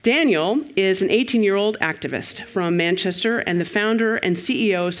Daniel is an 18-year-old activist from Manchester and the founder and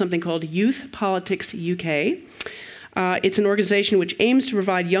CEO of something called Youth Politics UK. It's an organization which aims to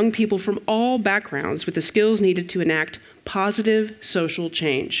provide young people from all backgrounds with the skills needed to enact positive social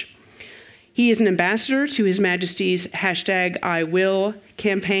change. He is an ambassador to His Majesty's #IWill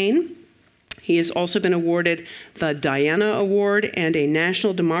campaign. He has also been awarded the Diana Award and a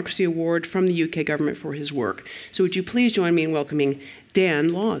National Democracy Award from the UK government for his work. So would you please join me in welcoming Dan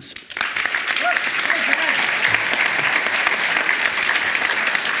Laws.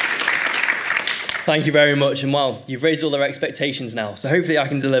 Thank you very much, and wow, you've raised all their expectations now, so hopefully I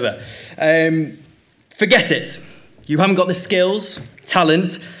can deliver. Forget it. You haven't got the skills,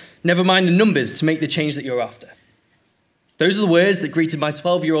 talent, never mind the numbers to make the change that you're after. Those are the words that greeted my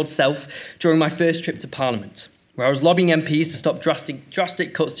 12-year-old self during my first trip to Parliament, where I was lobbying MPs to stop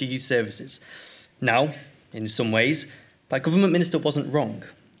drastic cuts to youth services. Now, in some ways, that government minister wasn't wrong.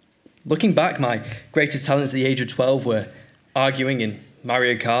 Looking back, my greatest talents at the age of 12 were arguing in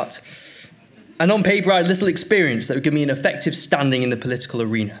Mario Kart, and on paper I had little experience that would give me an effective standing in the political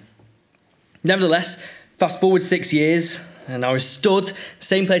arena. Nevertheless, fast forward 6 years, and I was stood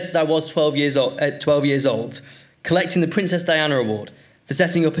same place as I was 12 years old, collecting the Princess Diana Award for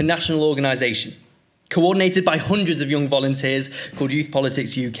setting up a national organisation, coordinated by hundreds of young volunteers called Youth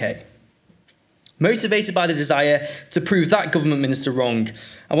Politics UK. Motivated by the desire to prove that government minister wrong,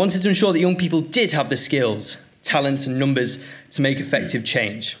 I wanted to ensure that young people did have the skills, talent and numbers to make effective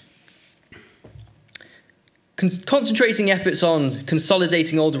change. Concentrating efforts on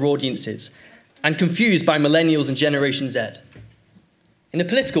consolidating older audiences and confused by millennials and Generation Z. In the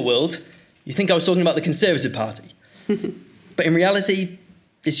political world, you think I was talking about the Conservative Party. But in reality,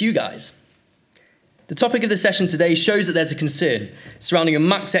 it's you guys. The topic of the session today shows that there's a concern surrounding a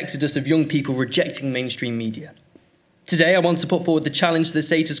mass exodus of young people rejecting mainstream media. Today, I want to put forward the challenge to the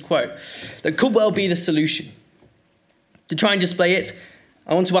status quo that could well be the solution. To try and display it,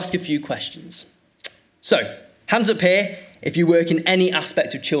 I want to ask a few questions. So, hands up here if you work in any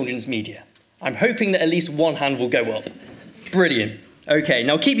aspect of children's media. I'm hoping that at least one hand will go up. Brilliant. Okay,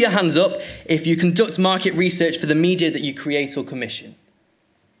 now keep your hands up if you conduct market research for the media that you create or commission.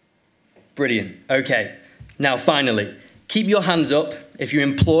 Brilliant. Okay, now finally, keep your hands up if you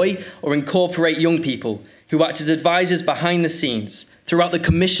employ or incorporate young people who act as advisors behind the scenes throughout the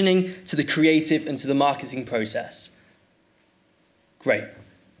commissioning to the creative and to the marketing process. Great.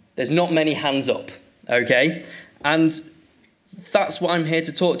 There's not many hands up, okay? And that's what I'm here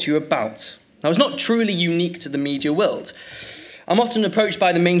to talk to you about. Now, it's not truly unique to the media world. I'm often approached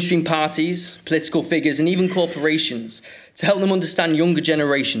by the mainstream parties, political figures, and even corporations to help them understand younger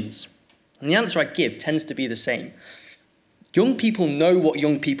generations. And the answer I give tends to be the same. Young people know what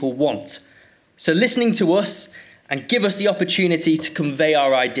young people want. So listening to us and give us the opportunity to convey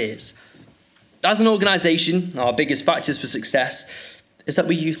our ideas. As an organisation, our biggest factors for success is that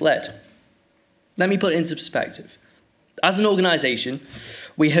we're youth-led. Let me put it into perspective. As an organisation,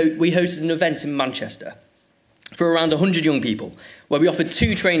 we hosted an event in Manchester for around 100 young people, where we offered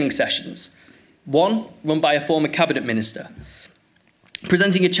 2 training sessions. One run by a former cabinet minister,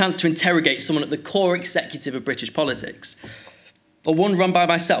 presenting a chance to interrogate someone at the core executive of British politics, or one run by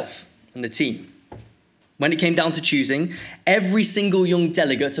myself and the team. When it came down to choosing, every single young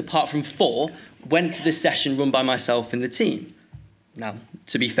delegate, apart from 4, went to this session run by myself and the team. Now,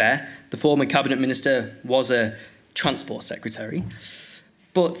 to be fair, the former cabinet minister was a transport secretary,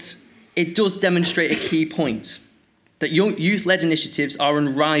 but it does demonstrate a key point, that youth-led initiatives are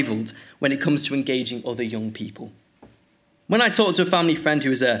unrivaled when it comes to engaging other young people. When I talked to a family friend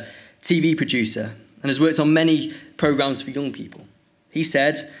who is a TV producer and has worked on many programmes for young people, he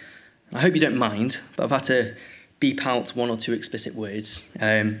said, and I hope you don't mind, but I've had to beep out 1 or 2 explicit words.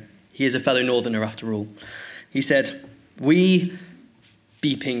 He is a fellow northerner after all. He said, we,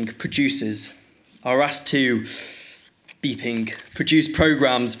 beeping producers, are asked to, beeping, produce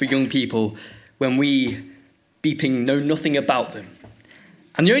programmes for young people when we, beeping, know nothing about them.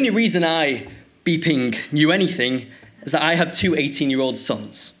 And the only reason I, beeping, knew anything is that I have 2 18-year-old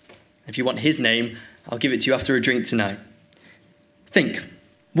sons. If you want his name, I'll give it to you after a drink tonight. Think,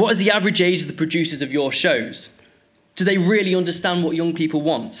 what is the average age of the producers of your shows? Do they really understand what young people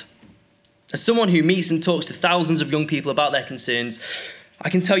want? As someone who meets and talks to thousands of young people about their concerns, I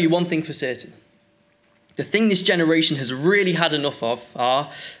can tell you one thing for certain. The thing this generation has really had enough of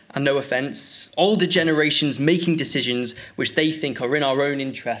are, and no offence, older generations making decisions which they think are in our own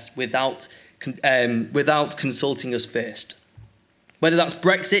interest without consulting us first. Whether that's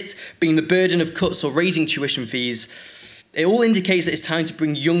Brexit, being the burden of cuts or raising tuition fees, it all indicates that it's time to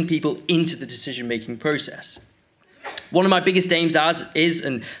bring young people into the decision-making process. One of my biggest aims is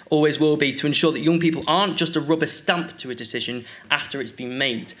and always will be to ensure that young people aren't just a rubber stamp to a decision after it's been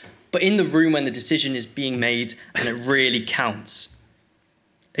made, but in the room when the decision is being made and it really counts.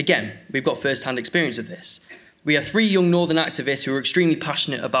 Again, we've got first-hand experience of this. We have 3 young Northern activists who are extremely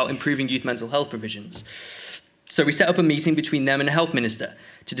passionate about improving youth mental health provisions. So we set up a meeting between them and a health minister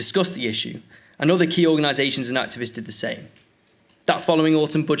to discuss the issue, and other key organisations and activists did the same. That following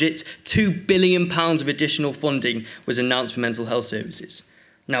autumn budget, £2 billion of additional funding was announced for mental health services.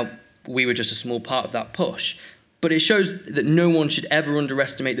 Now, we were just a small part of that push, but it shows that no one should ever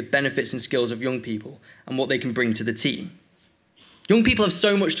underestimate the benefits and skills of young people and what they can bring to the team. Young people have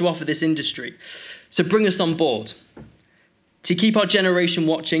so much to offer this industry, so bring us on board. To keep our generation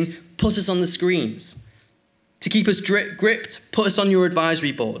watching, put us on the screens. To keep us gripped, put us on your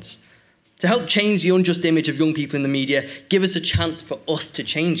advisory boards. To help change the unjust image of young people in the media, give us a chance for us to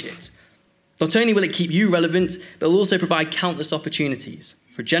change it. Not only will it keep you relevant, but it will also provide countless opportunities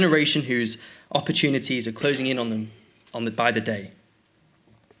for a generation whose opportunities are closing in on them by the day.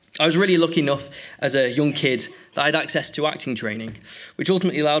 I was really lucky enough as a young kid that I had access to acting training, which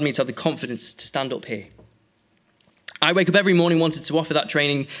ultimately allowed me to have the confidence to stand up here. I wake up every morning wanting to offer that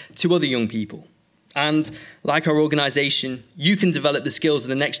training to other young people. And like our organisation, you can develop the skills of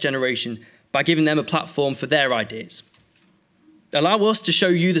the next generation by giving them a platform for their ideas. Allow us to show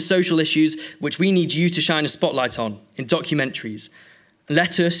you the social issues which we need you to shine a spotlight on in documentaries.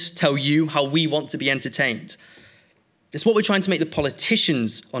 Let us tell you how we want to be entertained. It's what we're trying to make the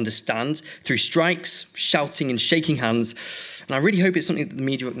politicians understand through strikes, shouting and shaking hands, and I really hope it's something that the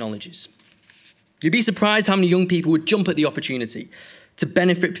media acknowledges. You'd be surprised how many young people would jump at the opportunity to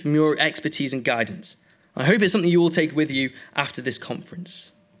benefit from your expertise and guidance. I hope it's something you will take with you after this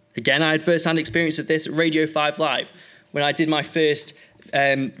conference. Again, I had first-hand experience of this at Radio 5 Live when I did my first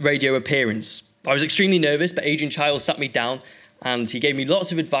radio appearance. I was extremely nervous, but Adrian Chiles sat me down and he gave me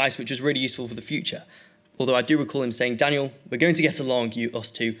lots of advice, which was really useful for the future. Although I do recall him saying, "Daniel, we're going to get along,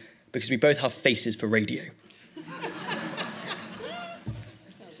 us two, because we both have faces for radio."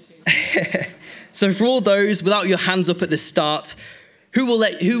 So for all those without your hands up at the start, who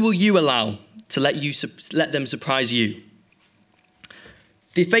will you allow to let them surprise you?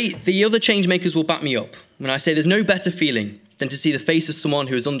 The other changemakers will back me up when I say there's no better feeling than to see the face of someone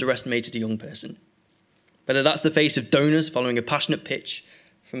who has underestimated a young person. Whether that's the face of donors following a passionate pitch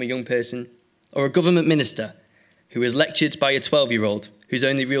from a young person, or a government minister who is lectured by a 12-year-old whose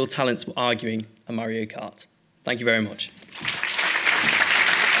only real talents were arguing a Mario Kart. Thank you very much.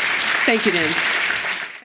 Thank you, Dan.